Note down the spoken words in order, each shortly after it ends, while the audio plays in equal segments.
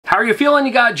How are you feeling?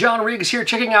 You got John Riggs here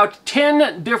checking out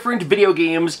 10 different video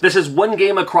games. This is one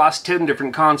game across 10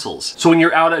 different consoles. So when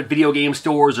you're out at video game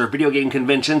stores or video game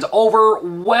conventions,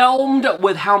 overwhelmed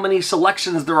with how many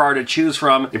selections there are to choose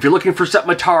from, if you're looking for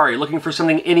something Atari, looking for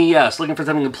something NES, looking for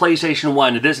something PlayStation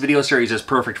 1, this video series is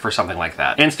perfect for something like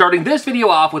that. And starting this video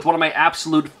off with one of my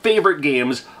absolute favorite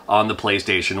games on the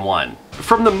PlayStation 1.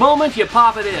 From the moment you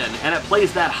pop it in and it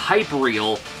plays that hype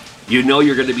reel, you know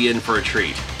you're going to be in for a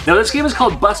treat. Now this game is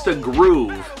called Bust a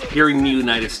Groove here in the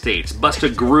United States, Bust a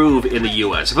Groove in the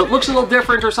US. If it looks a little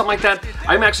different or something like that,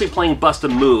 I'm actually playing Bust a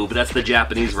Move, that's the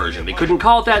Japanese version. They couldn't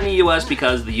call it that in the US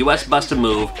because the US Bust a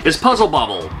Move is Puzzle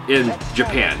Bobble in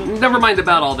Japan. Never mind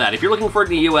about all that. If you're looking for it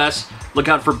in the US, look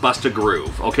out for Bust a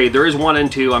Groove. Okay, there is one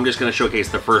and two. I'm just going to showcase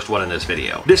the first one in this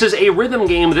video. This is a rhythm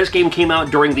game. This game came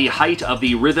out during the height of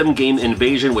the rhythm game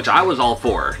invasion, which I was all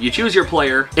for. You choose your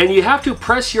player, and you have to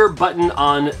press your button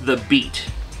on the beat,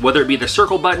 whether it be the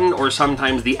circle button or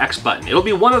sometimes the X button. It'll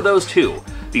be one of those two,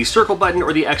 the circle button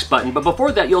or the X button, but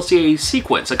before that you'll see a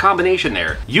sequence, a combination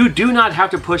there. You do not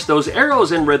have to push those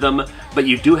arrows in rhythm, but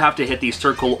you do have to hit the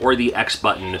circle or the X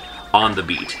button on the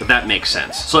beat, if that makes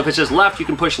sense. So if it says left, you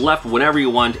can push left whenever you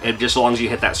want, and just as long as you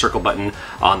hit that circle button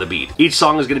on the beat. Each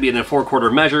song is going to be in a 4/4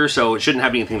 measure, so it shouldn't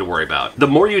have anything to worry about. The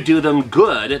more you do them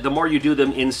good, the more you do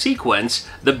them in sequence,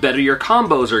 the better your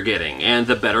combos are getting, and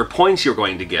the better points you're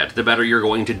going to get, the better you're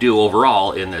going to do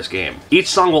overall in this game. Each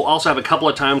song will also have a couple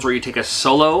of times where you take a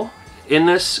solo in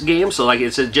this game, so like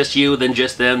it says just you, then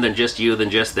just them, then just you, then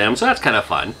just them, so that's kind of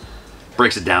fun.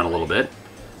 Breaks it down a little bit.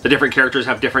 The different characters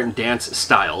have different dance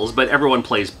styles, but everyone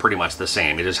plays pretty much the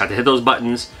same. You just have to hit those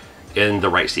buttons in the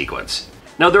right sequence.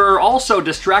 Now there are also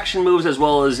distraction moves as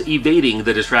well as evading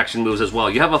the distraction moves as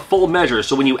well. You have a full measure,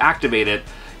 so when you activate it,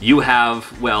 you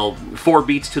have, well, 4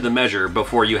 beats to the measure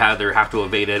before you either have to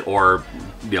evade it or,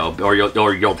 you know,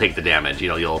 or you'll take the damage. You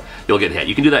know, you'll get hit.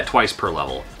 You can do that twice per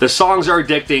level. The songs are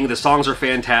addicting. The songs are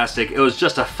fantastic. It was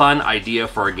just a fun idea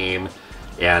for a game,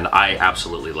 and I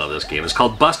absolutely love this game. It's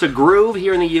called Bust a Groove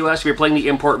here in the US. If you're playing the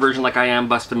import version like I am,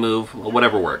 Bust a Move,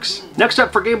 whatever works. Next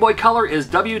up for Game Boy Color is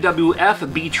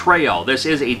WWF Betrayal. This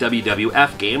is a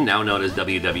WWF game, now known as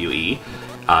WWE.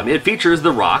 It features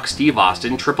The Rock, Steve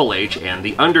Austin, Triple H, and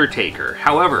The Undertaker.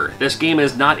 However, this game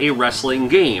is not a wrestling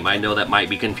game. I know that might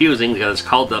be confusing because it's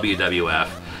called WWF,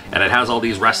 and it has all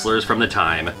these wrestlers from the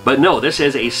time. But no, this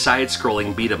is a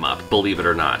side-scrolling beat-em-up, believe it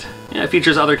or not. Yeah, it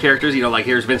features other characters, you know, like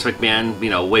here's Vince McMahon, you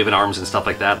know, waving arms and stuff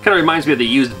like that. Kind of reminds me of the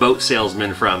used boat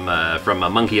salesman from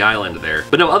Monkey Island there.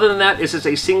 But no, other than that, it's just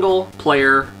a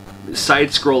single-player,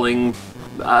 side-scrolling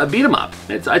beat-em-up.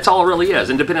 It's all it really is.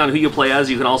 And depending on who you play as,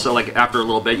 you can also, like, after a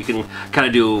little bit, you can kind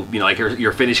of do, you know, like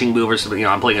your finishing move or something. You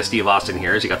know, I'm playing a Steve Austin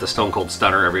here, so you got the Stone Cold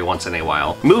Stunner every once in a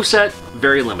while. Moveset,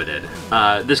 very limited.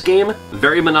 This game,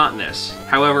 very monotonous.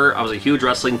 However, I was a huge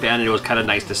wrestling fan, and it was kind of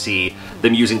nice to see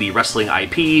them using the wrestling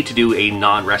IP to do a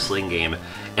non-wrestling game.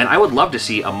 And I would love to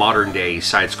see a modern-day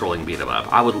side-scrolling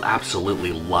beat-em-up. I would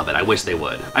absolutely love it. I wish they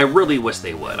would. I really wish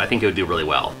they would. I think it would do really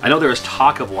well. I know there was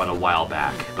talk of one a while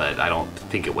back, but I don't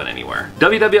think it went anywhere.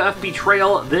 WWF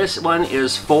Betrayal, this one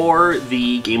is for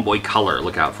the Game Boy Color.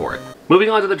 Look out for it. Moving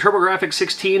on to the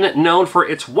TurboGrafx-16, known for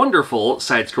its wonderful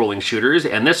side-scrolling shooters,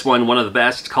 and this one of the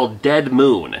best, it's called Dead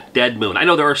Moon. Dead Moon. I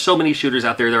know there are so many shooters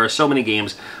out there are so many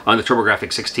games on the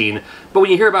TurboGrafx-16, but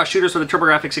when you hear about shooters for the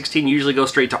TurboGrafx-16, you usually go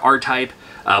straight to R-Type.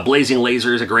 Blazing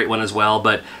Laser is a great one as well,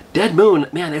 but Dead Moon,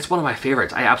 man, it's one of my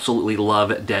favorites. I absolutely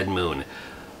love Dead Moon.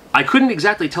 I couldn't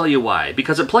exactly tell you why,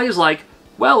 because it plays like,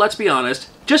 well, let's be honest,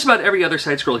 just about every other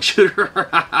side-scrolling shooter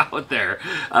out there.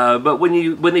 But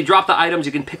when they drop the items,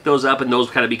 you can pick those up, and those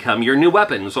kind of become your new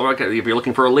weapons. So if you're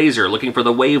looking for a laser, looking for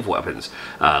the wave weapons,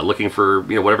 looking for,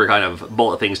 you know, whatever kind of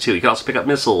bullet things too. You can also pick up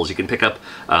missiles. You can pick up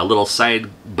little side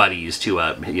buddies to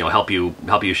you know, help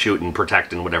you shoot and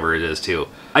protect and whatever it is too.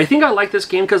 I think I like this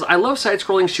game because I love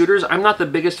side-scrolling shooters. I'm not the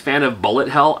biggest fan of bullet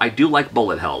hell. I do like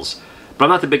bullet hells, but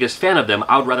I'm not the biggest fan of them.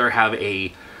 I would rather have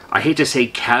a, I hate to say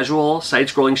casual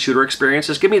side-scrolling shooter experience.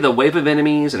 Just give me the wave of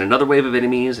enemies and another wave of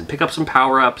enemies and pick up some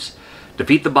power-ups,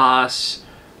 defeat the boss,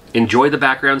 enjoy the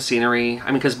background scenery. I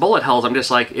mean, because bullet hells, I'm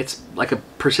just like, it's like a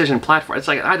precision platform. It's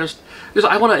like,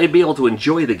 I want to be able to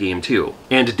enjoy the game too.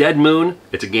 And Dead Moon,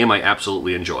 it's a game I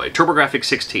absolutely enjoy.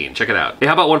 TurboGrafx-16, check it out. Hey,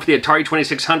 how about one for the Atari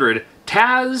 2600?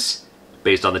 Taz,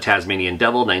 based on the Tasmanian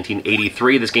Devil,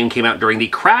 1983. This game came out during the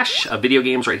crash of video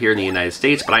games right here in the United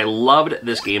States, but I loved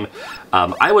this game.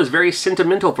 I was very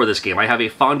sentimental for this game. I have a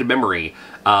fond memory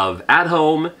of at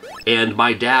home and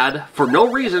my dad, for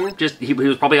no reason, just he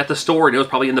was probably at the store and it was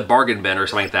probably in the bargain bin or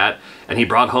something like that, and he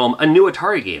brought home a new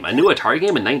Atari game. A new Atari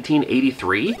game in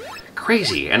 1983?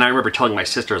 crazy. And I remember telling my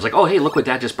sister, I was like, oh, hey, look what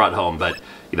Dad just brought home, but,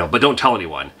 you know, but don't tell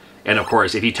anyone. And of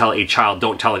course, if you tell a child,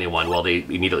 don't tell anyone, well, they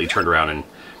immediately turned around and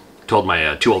told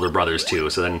my 2 older brothers too.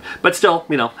 So then, but still,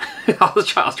 you know, I was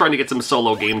trying to get some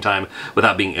solo game time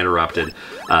without being interrupted.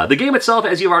 The game itself,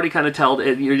 as you've already kind of told,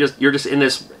 you're just in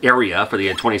this area for the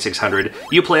 2600.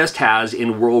 You play as Taz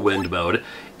in whirlwind mode.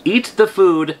 Eat the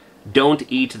food, don't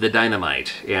eat the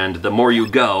dynamite. And the more you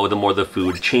go, the more the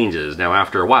food changes. Now,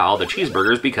 after a while, the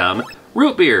cheeseburgers become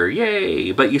root beer,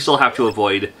 yay! But you still have to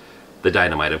avoid the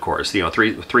dynamite, of course. You know,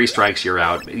 three strikes, you're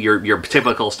out. Your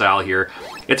typical style here.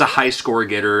 It's a high score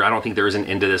getter. I don't think there is an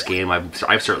end to this game.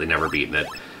 I've certainly never beaten it.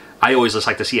 I always just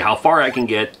like to see how far I can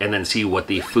get and then see what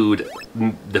the food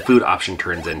option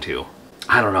turns into.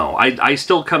 I don't know. I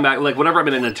still come back, like whenever I'm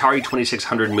in an Atari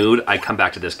 2600 mood, I come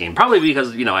back to this game. Probably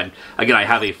because, you know, I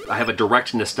have a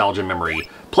direct nostalgia memory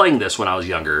playing this when I was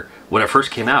younger, when it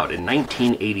first came out in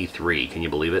 1983. Can you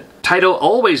believe it? Taito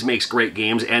always makes great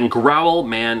games, and Growl,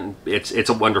 man, it's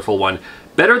a wonderful one.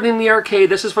 Better than the arcade.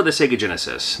 This is for the Sega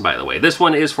Genesis, by the way. This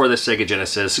one is for the Sega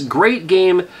Genesis. Great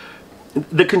game.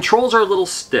 The controls are a little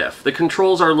stiff. The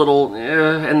controls are a little,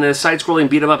 and the side-scrolling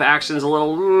beat-em-up action is a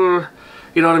little,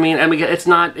 you know what I mean? I mean, it's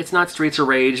not Streets of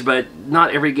Rage, but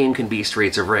not every game can be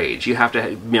Streets of Rage. You have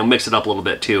to, you know, mix it up a little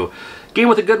bit too. Game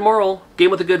with a good moral,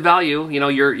 game with a good value. You know,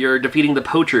 you're defeating the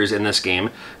poachers in this game,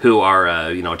 who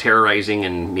are you know, terrorizing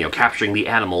and, you know, capturing the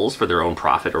animals for their own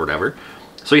profit or whatever.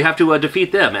 So you have to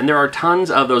defeat them, and there are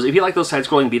tons of those. If you like those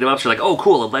side-scrolling beat-em-ups, you're like, oh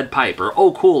cool, a lead pipe, or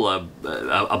oh cool,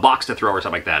 a box to throw, or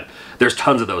something like that. There's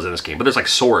tons of those in this game, but there's like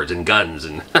swords and guns,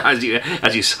 and as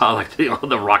you saw, like, you know,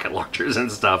 the rocket launchers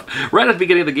and stuff right at the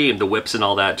beginning of the game, the whips and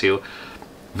all that too.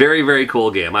 Very, very cool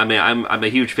game. I mean, I'm a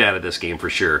huge fan of this game for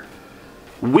sure.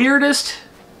 Weirdest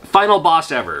final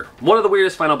boss ever. One of the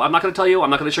weirdest final. I'm not going to tell you.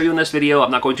 I'm not going to show you in this video. I'm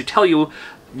not going to tell you.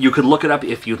 You could look it up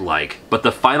if you'd like. But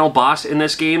the final boss in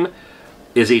this game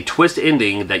is a twist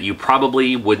ending that you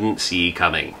probably wouldn't see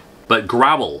coming. But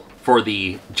Growl for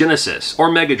the Genesis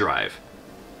or Mega Drive.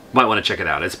 Might want to check it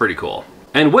out. It's pretty cool.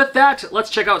 And with that,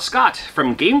 let's check out Scott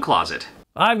from Game Closet.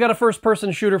 I've got a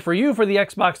first-person shooter for you for the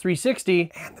Xbox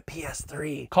 360 and the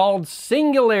PS3 called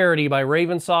Singularity by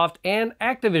Ravensoft and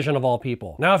Activision of all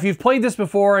people. Now, if you've played this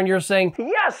before and you're saying,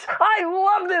 yes, I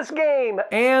love this game,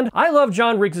 and I love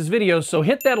John Riggs' videos, so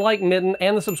hit that like button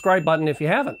and the subscribe button if you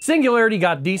haven't. Singularity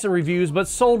got decent reviews, but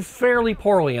sold fairly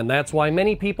poorly, and that's why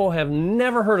many people have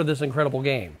never heard of this incredible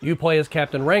game. You play as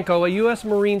Captain Renko, a U.S.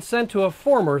 Marine sent to a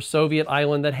former Soviet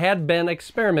island that had been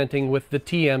experimenting with the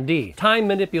TMD, time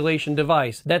manipulation device,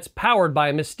 that's powered by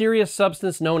a mysterious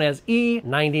substance known as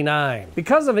E99.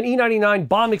 Because of an E99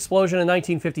 bomb explosion in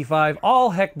 1955,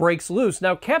 all heck breaks loose.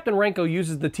 Now, Captain Renko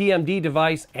uses the TMD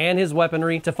device and his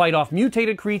weaponry to fight off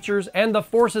mutated creatures and the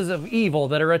forces of evil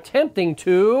that are attempting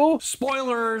to...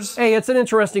 Spoilers! Hey, it's an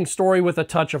interesting story with a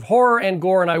touch of horror and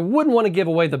gore, and I wouldn't want to give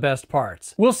away the best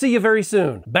parts. We'll see you very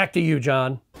soon. Back to you,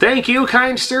 John. Thank you,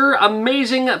 kind sir.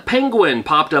 Amazing Penguin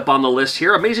popped up on the list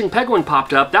here. Amazing Penguin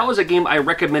popped up. That was a game I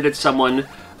recommended someone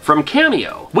from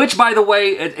Cameo, which, by the way,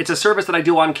 it's a service that I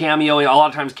do on Cameo. A lot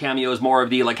of times Cameo is more of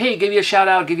the, like, hey, give you a shout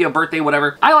out, give you a birthday,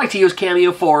 whatever. I like to use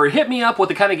Cameo for hit me up with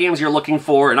the kind of games you're looking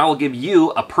for, and I will give you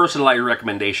a personalized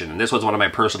recommendation. And this was one of my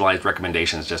personalized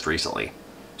recommendations just recently.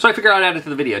 So I figured I'd add it to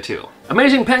the video too.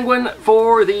 Amazing Penguin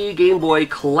for the Game Boy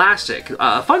Classic.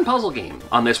 A fun puzzle game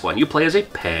on this one. You play as a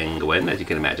penguin, as you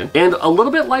can imagine. And a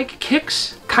little bit like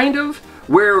Kicks, kind of,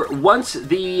 where once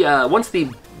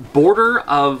the border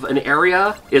of an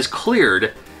area is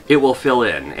cleared, it will fill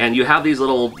in. And you have these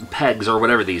little pegs or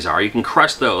whatever these are. You can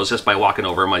crush those just by walking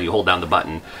over them while you hold down the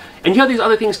button. And you have these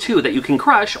other things too that you can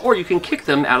crush, or you can kick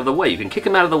them out of the way. You can kick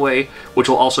them out of the way, which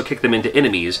will also kick them into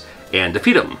enemies and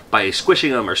defeat them by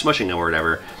squishing them or smushing them or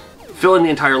whatever. Fill in the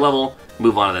entire level,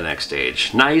 move on to the next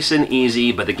stage. Nice and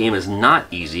easy, but the game is not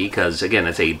easy because, again,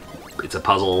 it's a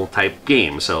puzzle type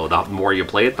game. So the more you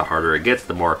play it, the harder it gets,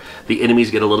 the more the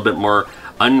enemies get a little bit more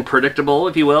unpredictable,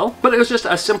 if you will. But it was just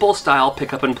a simple style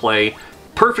pick up and play.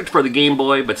 Perfect for the Game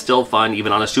Boy, but still fun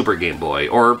even on a Super Game Boy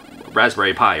or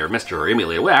Raspberry Pi or Mister or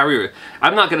emulator, whatever.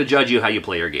 I'm not going to judge you how you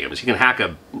play your games. You can hack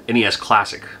a NES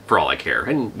Classic for all I care,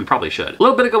 and we probably should. A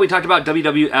little bit ago we talked about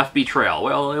WWF Betrayal.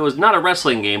 Well, it was not a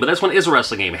wrestling game, but this one is a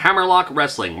wrestling game. Hammerlock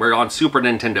Wrestling. We're on Super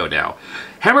Nintendo now.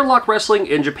 Hammerlock Wrestling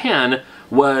in Japan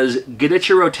was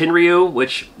Genichiro Tenryu,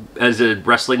 which is a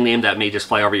wrestling name that may just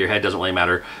fly over your head, doesn't really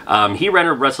matter. He ran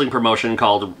a wrestling promotion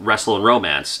called Wrestle and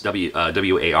Romance,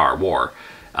 WAR, War.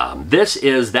 This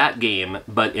is that game,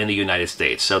 but in the United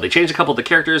States. So they changed a couple of the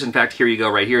characters. In fact, here you go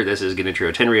right here. This is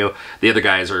Genichiro Tenryu. The other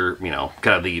guys are, you know,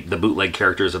 kind of the bootleg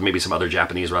characters of maybe some other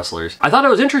Japanese wrestlers. I thought it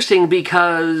was interesting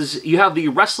because you have the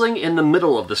wrestling in the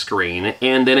middle of the screen,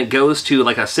 and then it goes to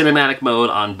like a cinematic mode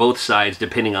on both sides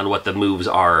depending on what the moves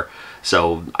are.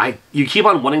 So you keep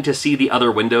on wanting to see the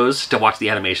other windows to watch the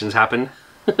animations happen.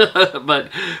 but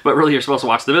really you're supposed to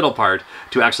watch the middle part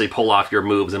to actually pull off your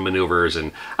moves and maneuvers,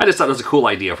 and I just thought it was a cool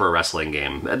idea for a wrestling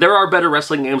game. There are better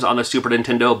wrestling games on the Super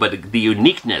Nintendo, but the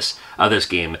uniqueness of this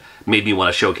game made me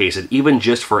want to showcase it even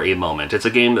just for a moment. It's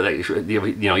a game that,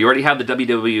 you know, you already have the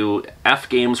WWF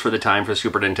games for the time for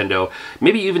Super Nintendo.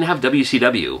 Maybe you even have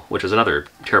WCW, which is another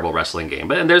terrible wrestling game.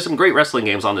 But there's some great wrestling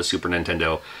games on the Super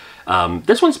Nintendo.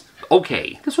 This one's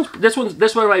okay. This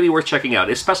one might be worth checking out,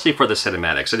 especially for the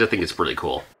cinematics. I just think it's pretty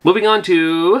cool. Moving on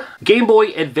to Game Boy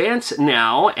Advance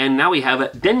now, and now we have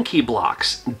Denki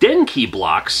Blocks. Denki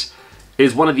Blocks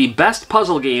is one of the best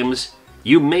puzzle games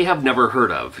you may have never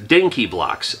heard of. Denki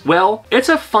Blocks. Well, it's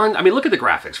a fun, I mean, look at the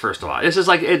graphics, first of all. This is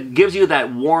like, it gives you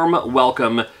that warm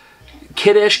welcome,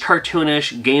 kiddish,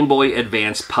 cartoonish Game Boy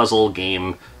Advance puzzle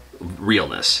game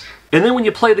realness. And then when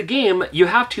you play the game, you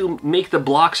have to make the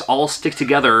blocks all stick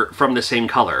together from the same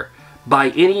color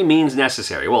by any means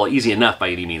necessary. Well, easy enough by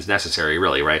any means necessary,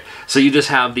 really, right? So you just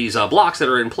have these blocks that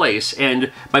are in place, and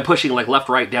by pushing like left,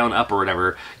 right, down, up, or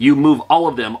whatever, you move all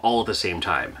of them all at the same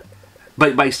time.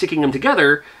 But by sticking them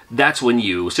together, that's when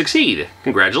you succeed.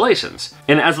 Congratulations.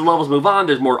 And as the levels move on,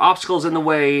 there's more obstacles in the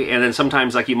way, and then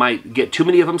sometimes like you might get too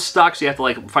many of them stuck, so you have to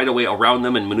like find a way around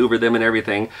them and maneuver them and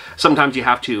everything. Sometimes you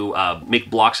have to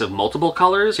make blocks of multiple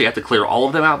colors, so you have to clear all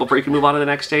of them out before you can move on to the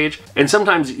next stage. And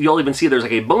sometimes you'll even see there's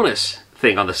like a bonus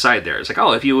thing on the side there. It's like,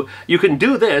 oh, if you can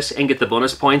do this and get the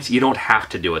bonus points, you don't have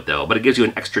to do it though, but it gives you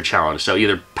an extra challenge. So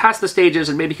either pass the stages,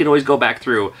 and maybe you can always go back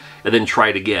through and then try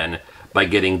it again by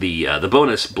getting the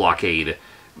bonus blockade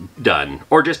done,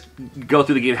 or just go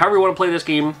through the game however you want to play this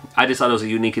game. I just thought it was a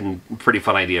unique and pretty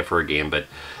fun idea for a game, but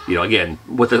you know, again,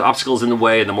 with the obstacles in the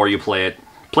way and the more you play it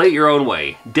your own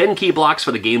way. Denki Blocks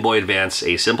for the Game Boy Advance,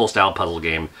 a simple style puzzle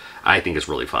game. I think it's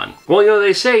really fun. Well, you know,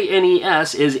 they say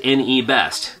NES is NE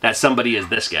best. That somebody is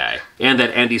this guy, and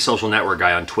that Andy Social Network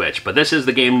guy on Twitch. But this is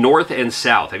the game North and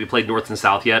South. Have you played North and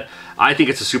South yet? I think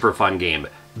it's a super fun game.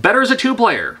 Better as a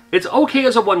 2-player. It's okay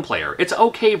as a 1-player. It's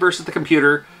okay versus the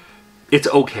computer. It's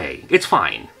okay. It's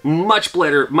fine. Much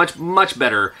better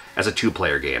as a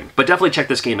 2-player game. But definitely check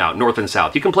this game out, North and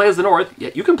South. You can play as the North,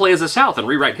 you can play as the South and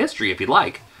rewrite history if you'd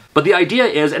like. But the idea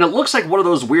is, and it looks like one of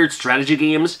those weird strategy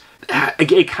games,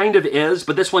 it kind of is,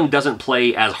 but this one doesn't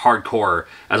play as hardcore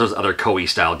as those other Koei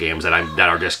style games that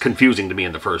are just confusing to me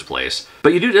in the first place.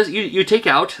 But you do this, you take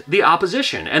out the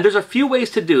opposition, and there's a few ways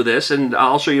to do this, and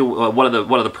I'll show you one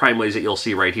of the prime ways that you'll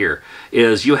see right here.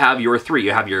 Is you have your three,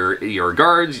 you have your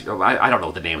guards, I don't know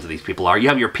what the names of these people are. You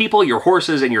have your people, your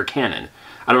horses, and your cannon.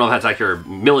 I don't know if that's like your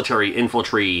military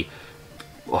infantry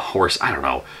horse, I don't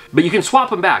know, but you can swap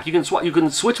them back. You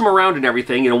can switch them around and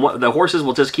everything. You know, the horses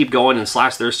will just keep going and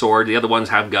slash their sword. The other ones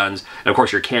have guns, and of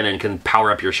course your cannon can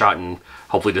power up your shot and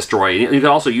hopefully destroy. You can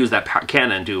also use that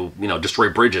cannon to, you know, destroy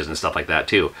bridges and stuff like that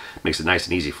too. Makes it nice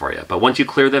and easy for you. But once you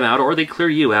clear them out, or they clear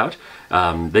you out,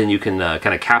 then you can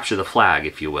kind of capture the flag,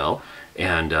 if you will.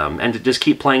 And to just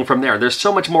keep playing from there. There's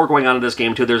so much more going on in this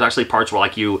game too. There's actually parts where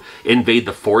like you invade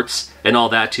the forts and all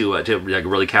that to like,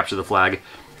 really capture the flag.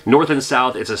 North and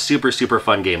South, it's a super, super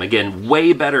fun game. Again,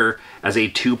 way better as a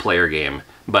 2-player game,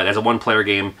 but as a 1-player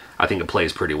game, I think it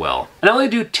plays pretty well. And I only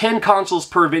do 10 consoles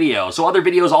per video, so other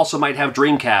videos also might have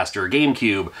Dreamcast or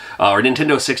GameCube or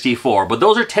Nintendo 64, but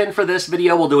those are 10 for this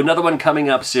video. We'll do another one coming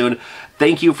up soon.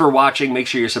 Thank you for watching. Make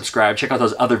sure you're subscribed. Check out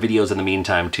those other videos in the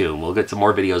meantime, too. We'll get some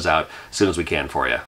more videos out as soon as we can for you.